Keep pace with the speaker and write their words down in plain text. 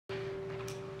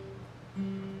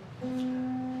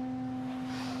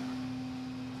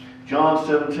John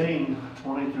 17,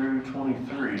 20 through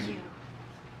 23,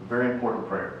 a very important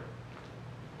prayer.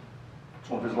 It's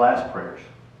one of his last prayers.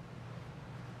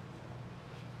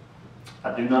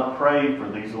 I do not pray for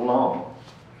these alone,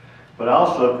 but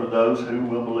also for those who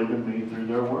will believe in me through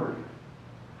their word,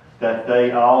 that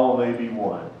they all may be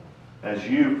one, as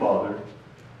you, Father,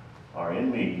 are in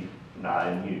me, and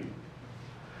I in you.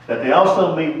 That they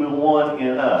also may be one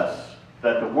in us,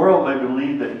 that the world may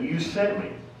believe that you sent me.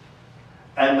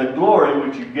 And the glory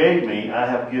which you gave me, I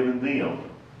have given them,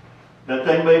 that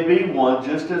they may be one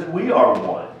just as we are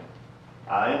one,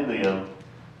 I and them,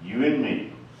 you and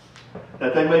me.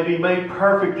 That they may be made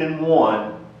perfect in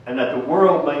one, and that the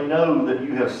world may know that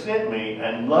you have sent me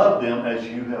and loved them as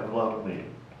you have loved me.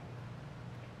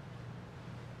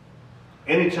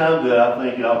 Anytime that I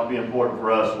think it ought to be important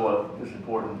for us what is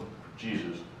important for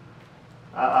Jesus,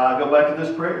 I go back to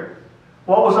this prayer.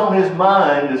 What was on his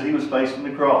mind as he was facing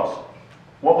the cross?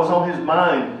 What was on his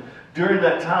mind during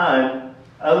that time,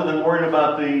 other than worrying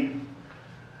about the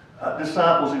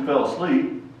disciples who fell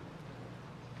asleep?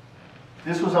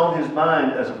 This was on his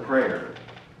mind as a prayer.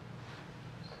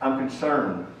 I'm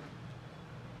concerned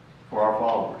for our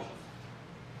followers.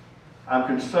 I'm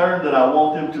concerned that I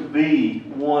want them to be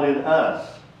one in us,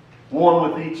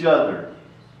 one with each other,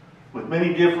 with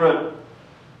many different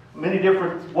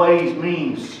ways,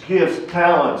 means, gifts,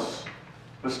 talents,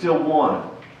 but still one.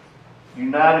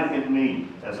 United in me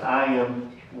as I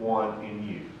am one in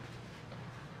you.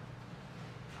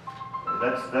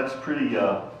 That's pretty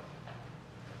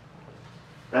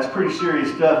serious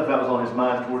stuff if that was on his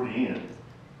mind toward the end.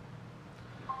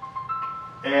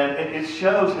 And it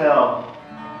shows how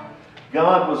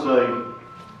God was a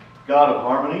God of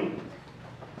harmony.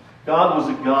 God was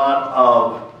a God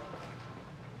of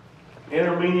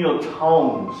intermediate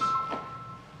tones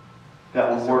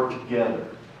that would work together.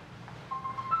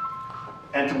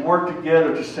 And to work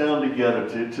together, to sound together,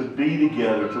 to be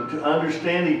together, to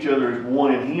understand each other as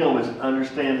one in Him, is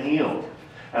understand Him.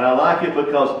 And I like it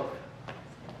because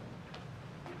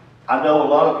I know a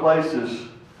lot of places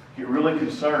get really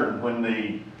concerned when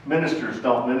the ministers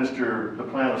don't minister the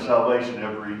plan of salvation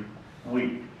every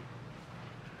week.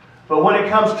 But when it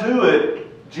comes to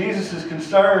it, Jesus'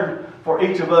 concern for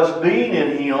each of us being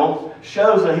in Him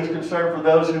shows that He's concerned for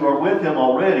those who are with Him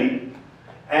already.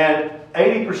 And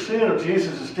 80% of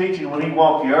Jesus' teaching when He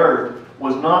walked the earth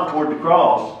was not toward the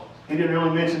cross. He didn't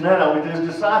really mention that, only to His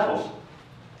disciples.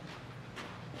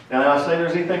 Now I say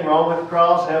there's anything wrong with the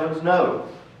cross? Heavens no.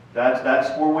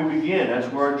 That's where we begin.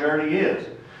 That's where our journey is.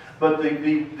 But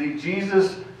the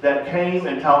Jesus that came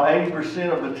and taught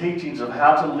 80% of the teachings of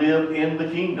how to live in the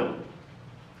kingdom.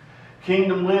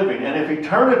 Kingdom living. And if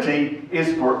eternity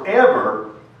is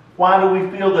forever, why do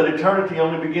we feel that eternity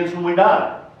only begins when we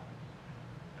die?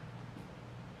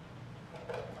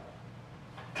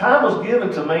 Time was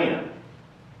given to man,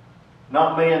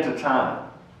 not man to time.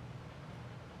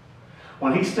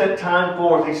 When He set time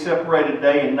forth, He separated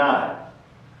day and night.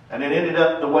 And it ended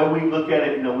up, the way we look at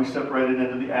it, we separated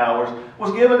into the hours,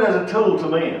 was given as a tool to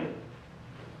man.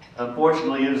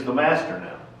 Unfortunately, it is the master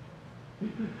now.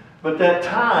 But that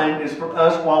time is for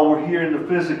us while we're here in the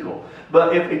physical.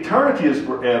 But if eternity is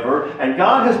forever, and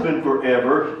God has been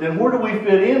forever, then where do we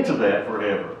fit into that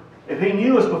forever? If He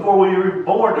knew us before we were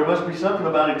born, there must be something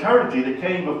about eternity that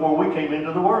came before we came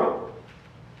into the world.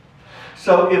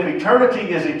 So if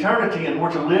eternity is eternity and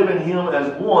we're to live in Him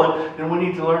as one, then we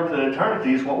need to learn that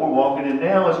eternity is what we're walking in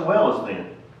now as well as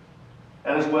then.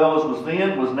 And as well as was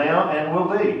then, was now, and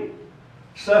will be.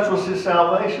 Such was His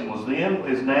salvation, was then,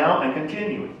 is now, and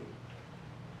continuing.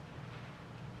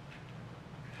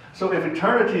 So if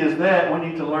eternity is that, we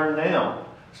need to learn now.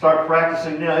 Start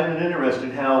practicing now. Isn't it interesting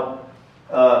how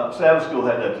Sabbath school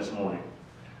had that this morning?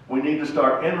 We need to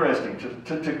start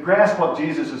to grasp what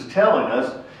Jesus is telling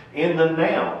us in the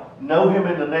now. Know Him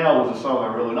in the now was a song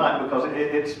I really like because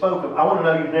it spoke of, I want to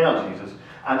know you now, Jesus.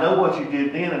 I know what you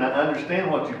did then and I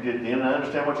understand what you did then and I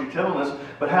understand what you're telling us,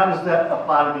 but how does that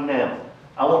apply to me now?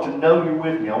 I want to know you're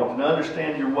with me. I want to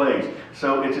understand your ways.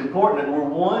 So it's important that we're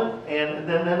one, and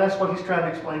then that's what He's trying to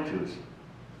explain to us.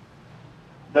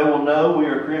 They will know we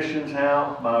are Christians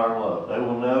how? By our love. They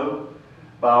will know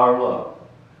by our love.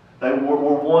 We're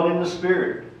one in the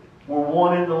Spirit. We're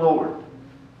one in the Lord.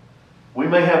 We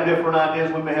may have different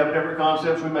ideas, we may have different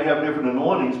concepts, we may have different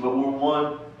anointings, but we're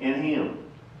one in Him.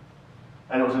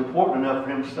 And it was important enough for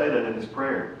Him to say that in His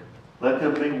prayer. Let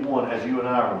them be one as you and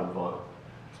I are one, Father.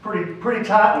 It's pretty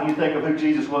tight when you think of who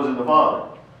Jesus was in the Father.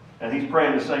 And He's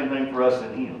praying the same thing for us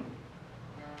in Him.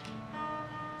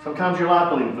 Sometimes your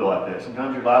life will even feel like that.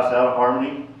 Sometimes your life's out of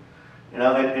harmony. You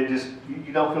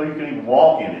don't feel you can even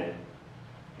walk in it.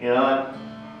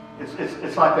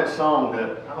 It's like that song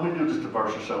that, let me do just a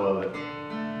verse or so of it.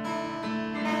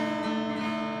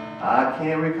 I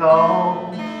can't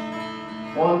recall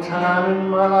one time in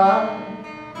my life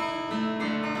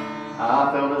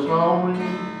I felt as lonely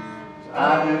as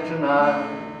I do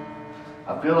tonight.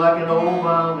 I feel like an old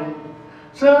violin,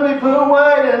 soon to be put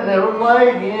away and never play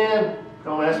again.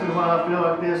 Don't ask me why I feel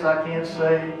like this, I can't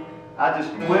say. I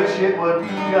just wish it would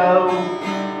go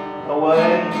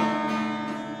away.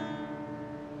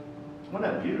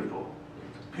 Wasn't that beautiful?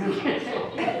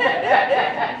 Beautiful.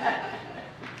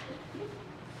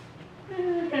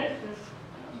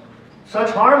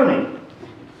 Such harmony.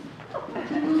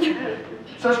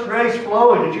 Such grace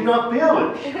flowing. Did you not feel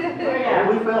it? Yeah.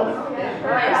 Oh, we felt it. I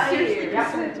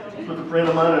was with a friend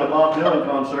of mine at a Bob Dylan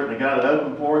concert, and the guy that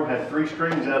opened for him had 3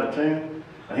 strings out of tune.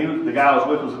 And the guy I was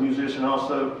with was a musician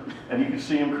also, and you could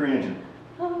see him cringing.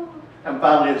 And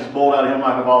finally it just boiled out of him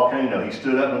like a volcano. He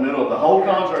stood up in the middle of the whole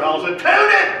concert and all said,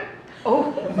 "Tune it!"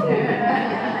 Oh.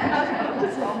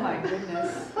 Oh my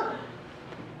goodness.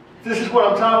 This is what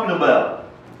I'm talking about.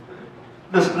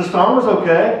 The song was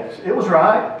okay. It was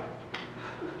right.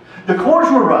 The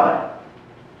chords were right.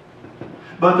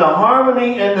 But the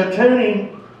harmony and the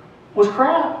tuning was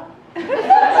crap.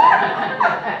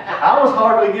 I was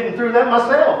hardly getting through that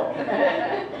myself.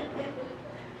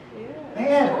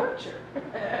 Man.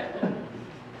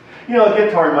 You know, a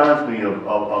guitar reminds me of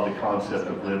the concept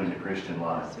of living the Christian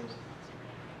life.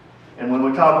 And when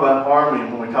we talk about harmony,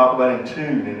 and when we talk about in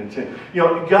tune and in tune, you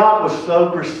know, God was so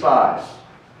precise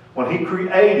when He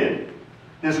created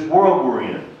this world we're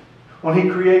in, when He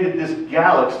created this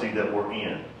galaxy that we're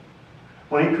in,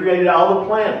 when He created all the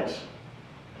planets.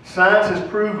 Science has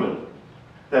proven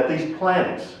that these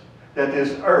planets, that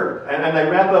this earth, and they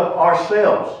wrap up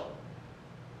ourselves.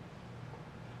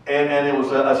 And it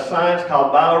was a science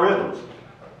called biorhythms.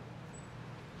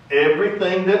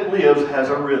 Everything that lives has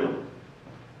a rhythm.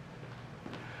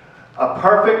 A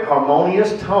perfect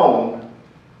harmonious tone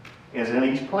is in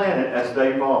each planet as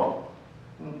they evolve.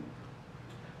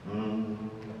 And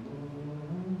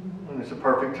it's a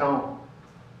perfect tone.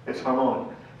 It's harmonic.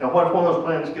 Now what if one of those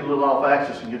planets gets a little off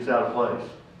axis and gets out of place?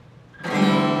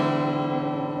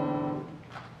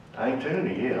 I ain't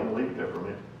tuning it yet. I'm going to leave it there for a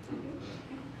minute.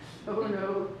 Oh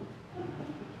no.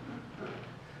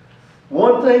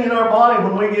 One thing in our body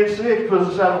when we get sick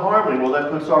puts us out of harmony. Well, that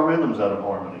puts our rhythms out of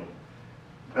harmony.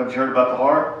 Haven't you heard about the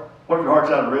heart? What if your heart's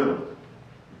out of rhythm?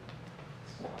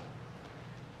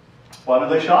 Why do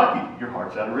they shock you? Your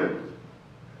heart's out of rhythm.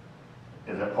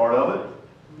 Is that part of it?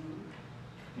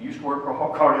 You used to work for a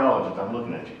cardiologist. I'm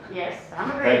looking at you. Yes, I'm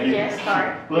agreed. Yes,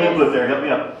 sorry. Little input there. Help me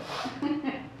out.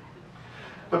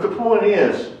 But the point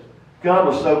is, God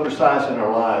was so precise in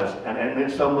our lives, and it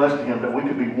meant so much to Him that we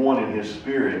could be one in His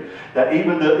Spirit, that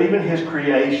even His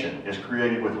creation is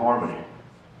created with harmony.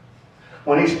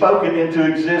 When He spoke it into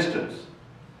existence,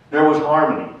 there was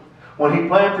harmony. When He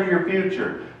planned for your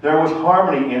future, there was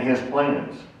harmony in His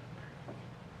plans.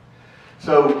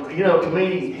 So, you know, to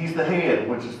me, He's the head,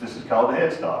 which is, this is called the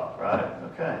headstock, right?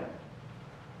 Okay.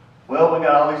 Well, we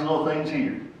got all these little things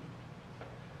here.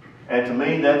 And to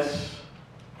me, that's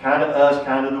kind of us,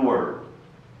 kind of the Word.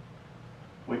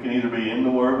 We can either be in the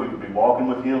Word, we can be walking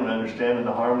with Him and understanding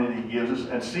the harmony that He gives us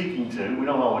and seeking to. We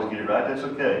don't always get it right. That's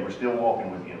okay. We're still walking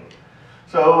with Him.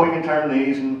 So we can turn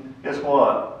these, and guess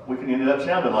what? We can end up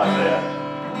sounding like that.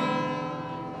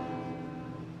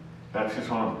 That's His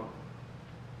harmony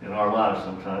in our lives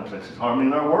sometimes. That's His harmony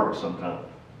in our work sometimes.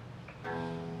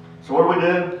 So what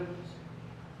do?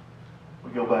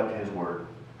 We go back to His Word.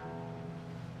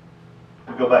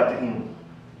 We go back to Him.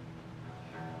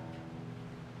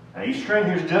 Now each string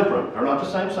here is different. They're not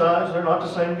the same size. They're not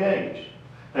the same gauge.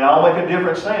 They all make a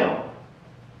different sound.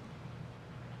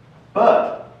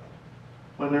 But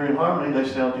when they're in harmony, they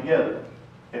sound together.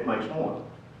 It makes one.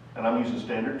 And I'm using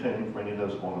standard tuning for any of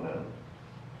those that want to know.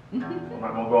 I'm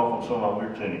not going to go off on some of my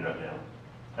weird tuning right now.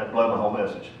 That'd blow my whole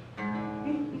message.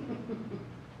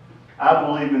 I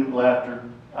believe in laughter.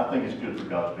 I think it's good for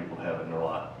God's people to have it in their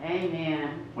life.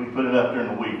 Amen. We put it up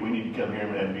during the week. We need to come here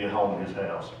and be at home in His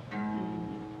house.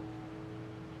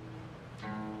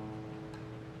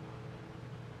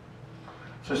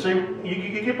 So see,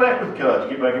 you get back with God.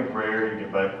 You get back in prayer. You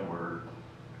get back to Word.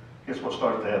 Guess what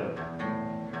starts to happen?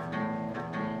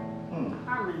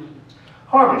 Harmony.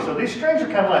 Harmony. So these strings are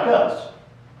kind of like us.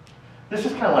 This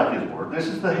is kind of like His Word. This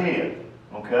is the head.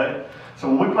 Okay? So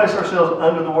when we place ourselves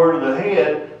under the Word of the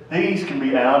head, these can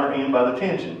be out or in by the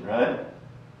tension, right?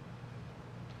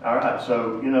 All right.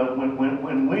 So, you know,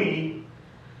 when we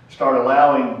start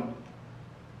allowing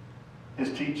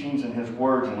His teachings and His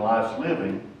words in life's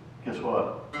living, guess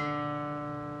what?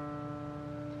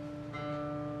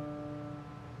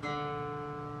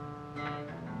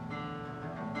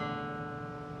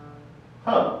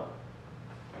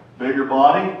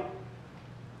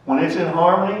 When it's in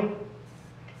harmony,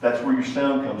 that's where your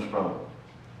sound comes from.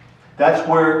 That's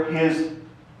where His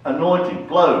anointing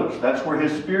flows. That's where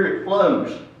His Spirit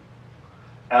flows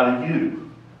out of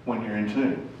you when you're in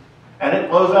tune. And it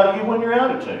flows out of you when you're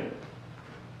out of tune.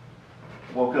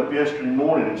 I woke up yesterday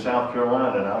morning in South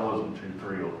Carolina and I wasn't too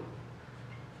thrilled.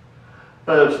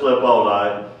 I had slept all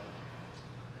night.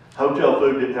 Hotel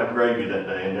food didn't have gravy that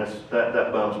day, and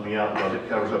that bums me out because it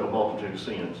covers up a multitude of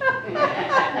sins.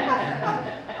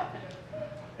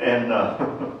 And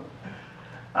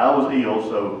I was ill,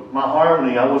 so my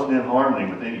harmony, I wasn't in harmony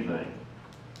with anything.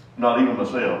 Not even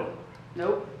myself.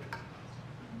 Nope.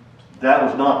 That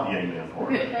was not the amen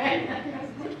part.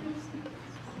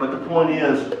 But the point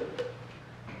is,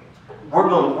 we're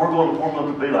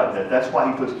going to be like that. That's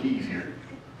why He puts keys here.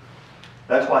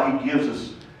 That's why He gives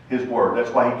us His Word.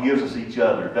 That's why He gives us each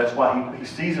other. That's why He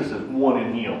sees us as one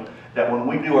in Him. That when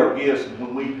we do our gifts,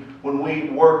 when we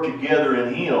work together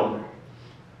in Him,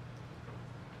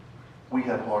 we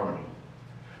have harmony.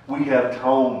 We have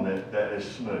tone that is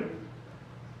smooth.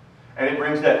 And it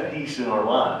brings that peace in our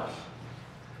lives.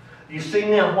 You see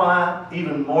now why,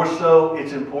 even more so,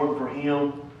 it's important for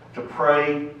Him to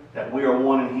pray that we are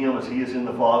one in Him as He is in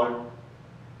the Father?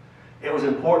 It was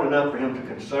important enough for Him to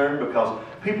concern because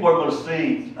people are going to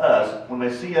see us, when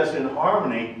they see us in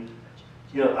harmony,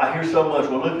 you know, I hear so much,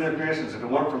 well, look at the Christians, if it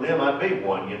weren't for them, I'd be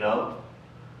one, you know.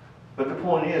 But the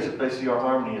point is, if they see our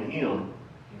harmony in Him,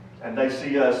 and they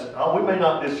see us, we may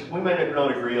not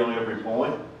agree on every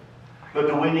point, but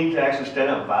do we need to actually stand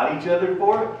up and fight each other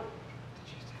for it?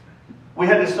 We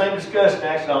had the same discussion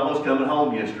actually almost coming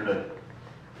home yesterday.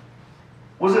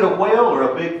 Was it a whale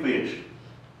or a big fish?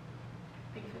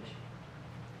 Big fish.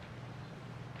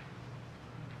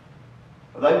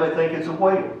 They may think it's a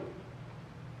whale.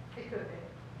 It could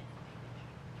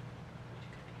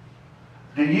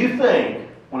Do be. you think,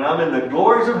 when I'm in the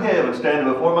glories of heaven,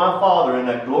 standing before my Father in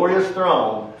that glorious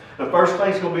throne, the first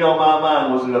thing's going to be on my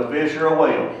mind, was it a fish or a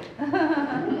whale?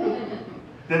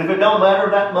 Then if it don't matter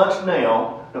that much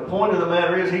now, the point of the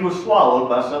matter is He was swallowed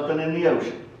by something in the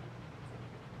ocean.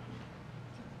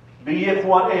 Be it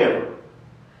whatever.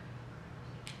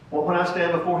 Well, when I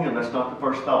stand before Him, that's not the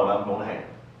first thought I'm going to have.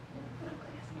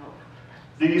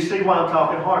 Do you see why I'm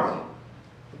talking harmony?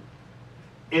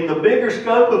 In the bigger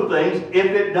scope of things, if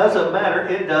it doesn't matter,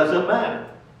 it doesn't matter.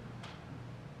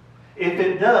 If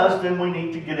it does, then we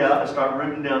need to get out and start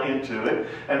rooting down into it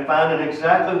and finding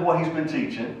exactly what He's been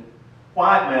teaching,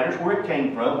 why it matters, where it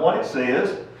came from, what it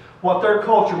says, what their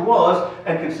culture was,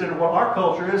 and consider what our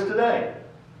culture is today.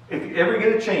 If you ever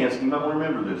get a chance, you might want to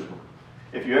remember this one.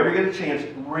 If you ever get a chance,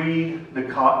 read the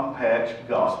Cotton Patch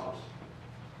Gospels.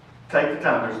 Take the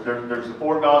time. There's the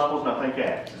 4 Gospels, and I think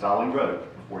Acts is all he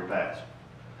wrote before he passed.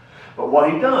 But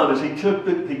what he done is he took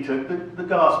the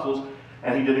Gospels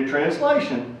and he did a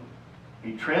translation.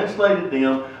 He translated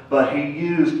them, but he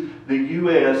used the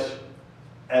U.S.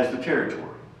 as the territory.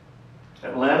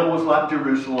 Atlanta was like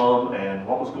Jerusalem, and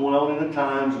what was going on in the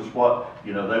times was what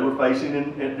they were facing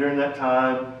during that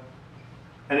time.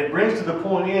 And it brings to the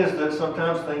point is that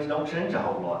sometimes things don't change a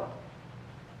whole lot.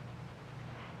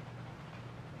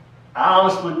 I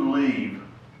honestly believe,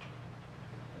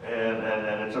 and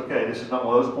it's okay, this is not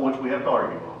one of those points we have to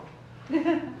argue on,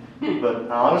 but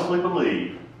I honestly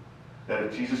believe that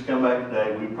if Jesus come back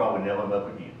today, we'd probably nail Him up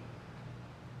again.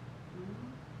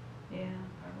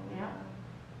 Yeah.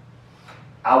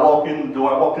 I walked in the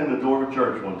door of a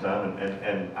church one time,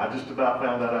 and I just about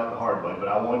found that out the hard way, but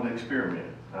I wanted to experiment.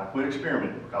 I quit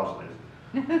experimenting because of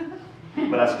this.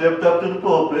 But I stepped up to the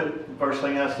pulpit, the first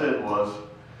thing I said was,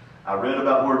 I read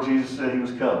about where Jesus said He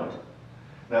was coming.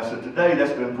 And I said, today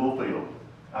that's been fulfilled.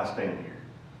 I stand here.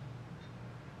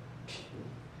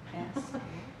 Yes.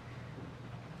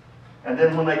 And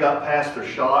then when they got past their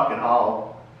shock and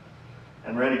awe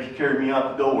and ready to carry me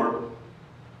out the door,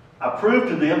 I proved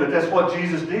to them that that's what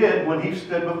Jesus did when He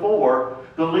stood before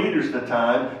the leaders at the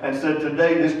time and said,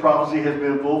 today this prophecy has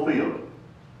been fulfilled.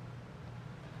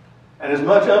 And as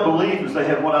much unbelief as they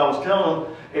had what I was telling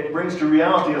them, it brings to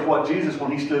reality of what Jesus,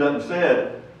 when He stood up and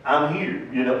said, I'm here,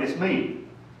 it's me.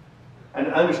 And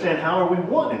understand, how are we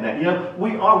one in that?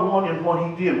 We are one in what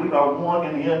He did. We are one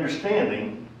in the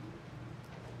understanding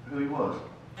who He was.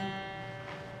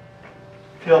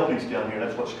 Tell peace down here.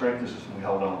 That's what strengthens us when we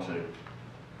hold on to.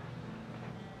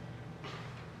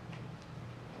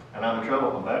 And I'm in trouble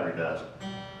if my battery dies.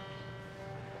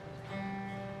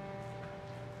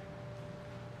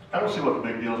 I don't see what the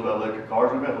big deal is about electric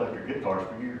cars. We've had electric guitars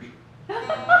for years.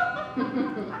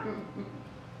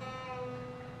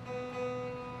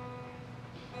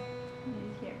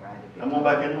 I'm going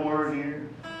back in the Word here.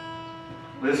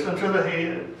 Listening to the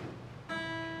head.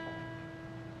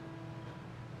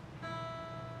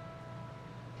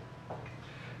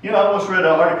 You know, I once read an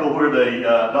article where the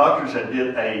doctors had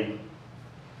did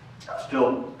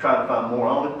still trying to find more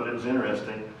on it, but it was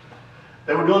interesting.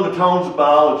 They were doing the tones of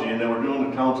biology, and they were doing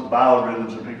the tones of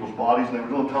biorhythms in people's bodies, and they were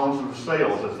doing tones of the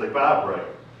cells as they vibrate.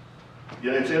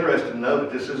 Yet it's interesting to know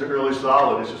that this isn't really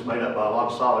solid. It's just made up by a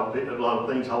lot of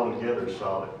things holding together is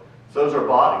solid. So is our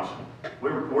bodies.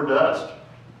 We're dust.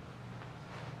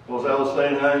 What was that old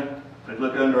saying, hey? They'd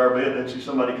look under our bed, they'd see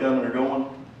somebody coming or going.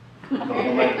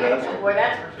 Don't make dust. Boy,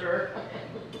 that's for sure.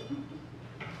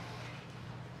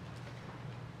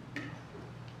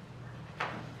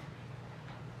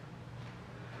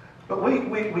 But we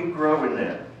grow in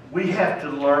that. We have to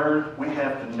learn, we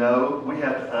have to know, we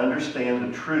have to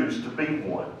understand the truths to be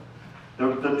one.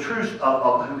 The truths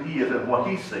of who He is and what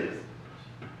He says.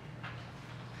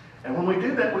 And when we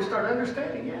do that, we start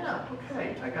understanding, yeah,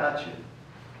 okay, I got you.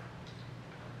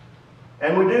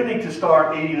 And we do need to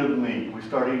start eating of the meat. We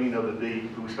start eating of the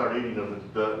deep. We start eating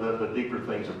of the deeper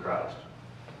things of Christ.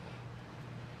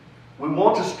 We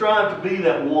want to strive to be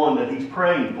that one that He's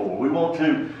praying for. We want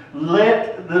to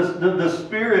let the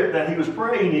Spirit that He was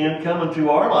praying in come into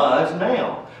our lives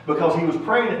now. Because He was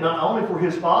praying it not only for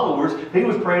His followers, He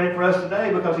was praying it for us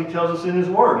today because He tells us in His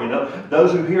Word. You know,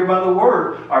 those who hear by the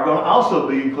Word are going to also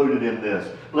be included in this.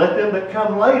 Let them that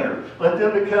come later, let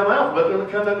them that come out, let them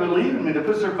that come that believe in me, that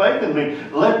puts their faith in me,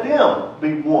 let them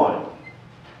be one.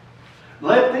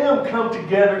 Let them come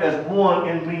together as one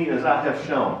in me as I have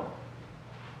shown.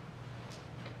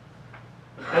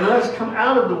 And let's come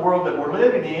out of the world that we're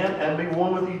living in and be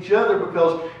one with each other,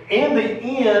 because in the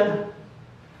end,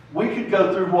 we could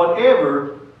go through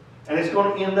whatever, and it's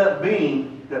going to end up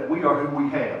being that we are who we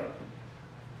have.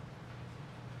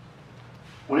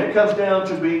 When it comes down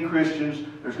to being Christians,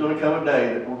 there's going to come a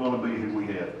day that we're going to be who we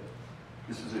have.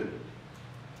 This is it.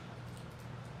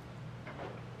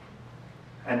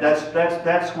 And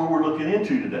that's where we're looking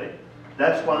into today.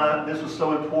 That's why this was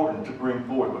so important to bring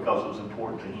forth, because it was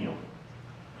important to Him.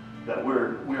 That we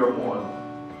are one.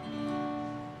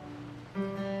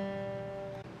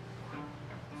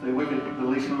 See, we get the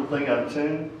least little thing out of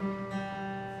tune.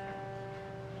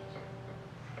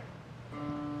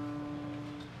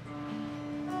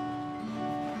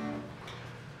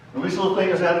 The least little thing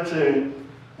is out of tune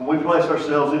when we place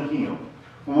ourselves in Him.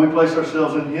 When we place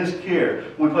ourselves in His care.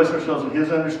 When we place ourselves in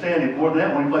His understanding. More than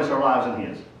that, when we place our lives in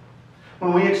His.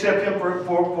 When we accept Him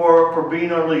for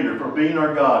being our leader, for being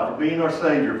our God, for being our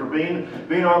Savior, for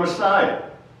being our Messiah,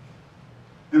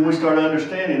 then we start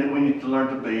understanding that we need to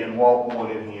learn to be and walk one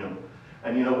in Him.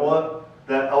 And you know what?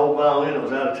 That old violin that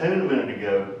was out of tune a minute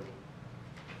ago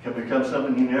can become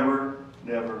something you never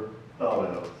thought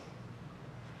of.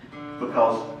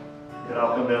 Because it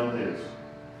all comes down to this.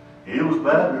 It was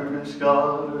battered and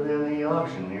scarred and the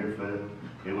auctioneer fell.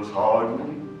 It was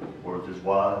hardly worth his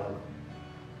while.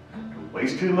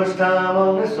 Waste too much time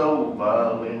on this old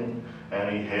violin, and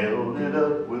he held it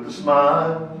up with a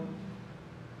smile.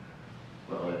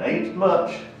 Well, it ain't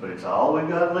much, but it's all we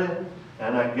got left,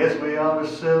 and I guess we ought to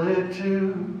sell it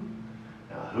too.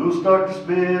 Now who'll start this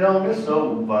bid on this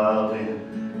old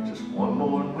violin? Just one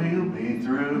more and we'll be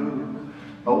through.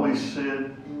 Oh, he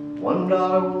said, $1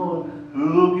 one,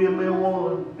 who'll give me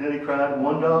one? Then he cried,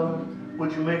 $1,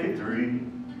 would you make it 3?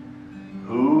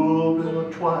 Who'll bill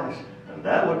it twice?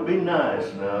 That would be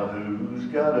nice. Now who's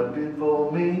got a bid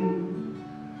for me?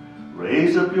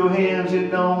 Raise up your hands, it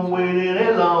don't wait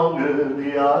any longer.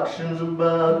 The auction's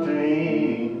about to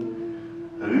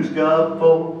end. Who's got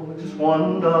for just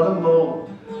 $1 more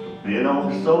to bid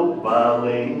on this old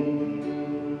violin?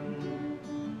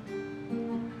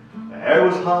 The air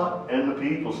was hot and the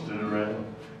people stood around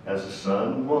as the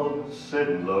sun was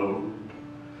setting low. On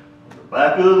the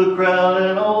back of the crowd,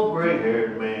 an old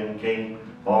gray-haired man came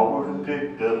forward and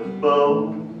picked up the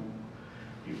bow.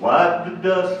 He wiped the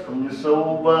dust from this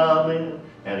old violin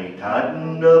and he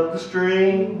tightened up the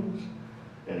strings.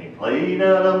 And he played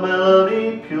out a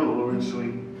melody pure and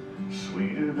sweet,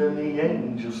 sweeter than the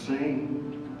angels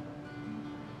sing.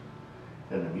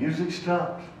 And the music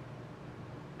stopped,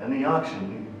 and the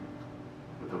auctioneer,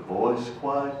 with a voice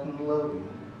quiet and loving,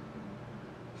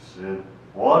 said,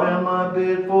 "What am I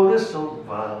bid for this old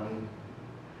violin?"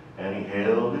 And he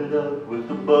held it up with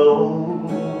the bow.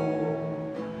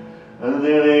 And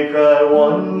then he cried,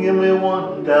 "One, give me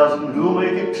 1,000, who'll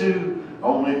make it 2?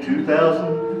 Only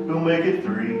 2,000, who'll make it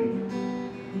 3?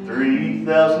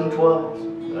 3,000 twice,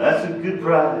 that's a good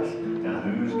price. Now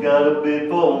who's got a bid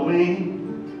for me?"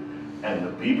 And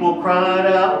the people cried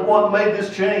out, "What made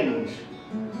this change?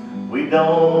 We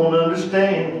don't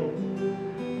understand."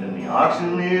 And the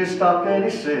auctioneer stopped and he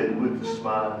said with a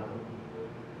smile,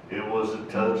 "It was a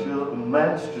touch of the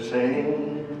master's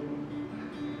hand."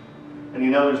 And you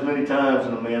know, there's many times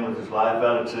when a man with his life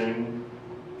out of tune,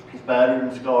 he's battered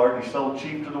and scarred, he's sold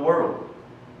cheap to the world.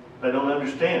 They don't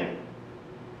understand it.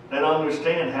 They don't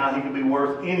understand how he can be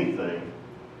worth anything.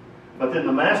 But then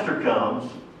the master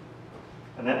comes,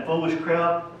 and that foolish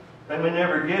crowd, they may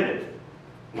never get it.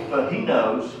 But he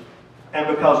knows, and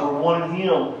because we're one in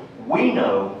him, we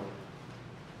know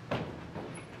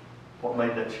what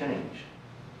made that change.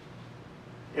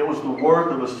 It was the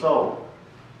worth of a soul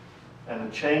and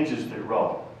the changes that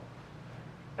wrought.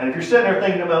 And if you're sitting there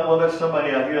thinking about, well, that's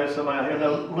somebody out here, that's somebody out here,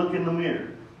 no, look in the mirror.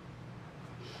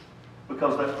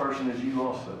 Because that person is you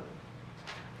also.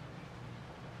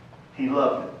 He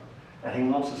loved it. And he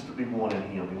wants us to be one in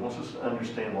him. He wants us to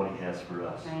understand what he has for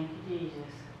us. Thank you, Jesus.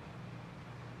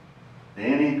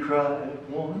 Then he cried,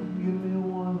 one, give me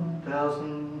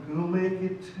 1,000, who'll make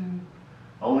it 2?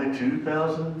 Only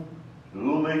 2,000,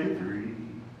 who'll make it 3?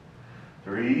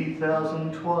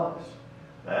 3,000 twice,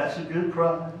 that's a good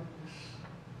price.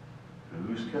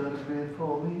 Who's got a bid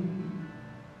for me?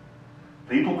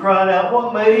 People cried out,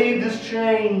 what made this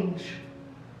change?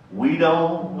 We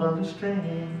don't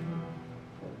understand.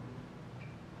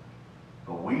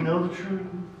 But we know the truth,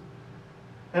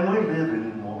 and we live it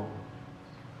in one.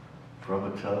 From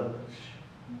a touch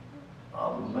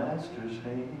of the Master's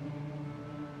hand.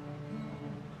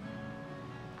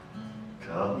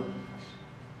 Touch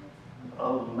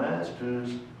of the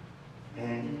Master's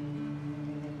hand.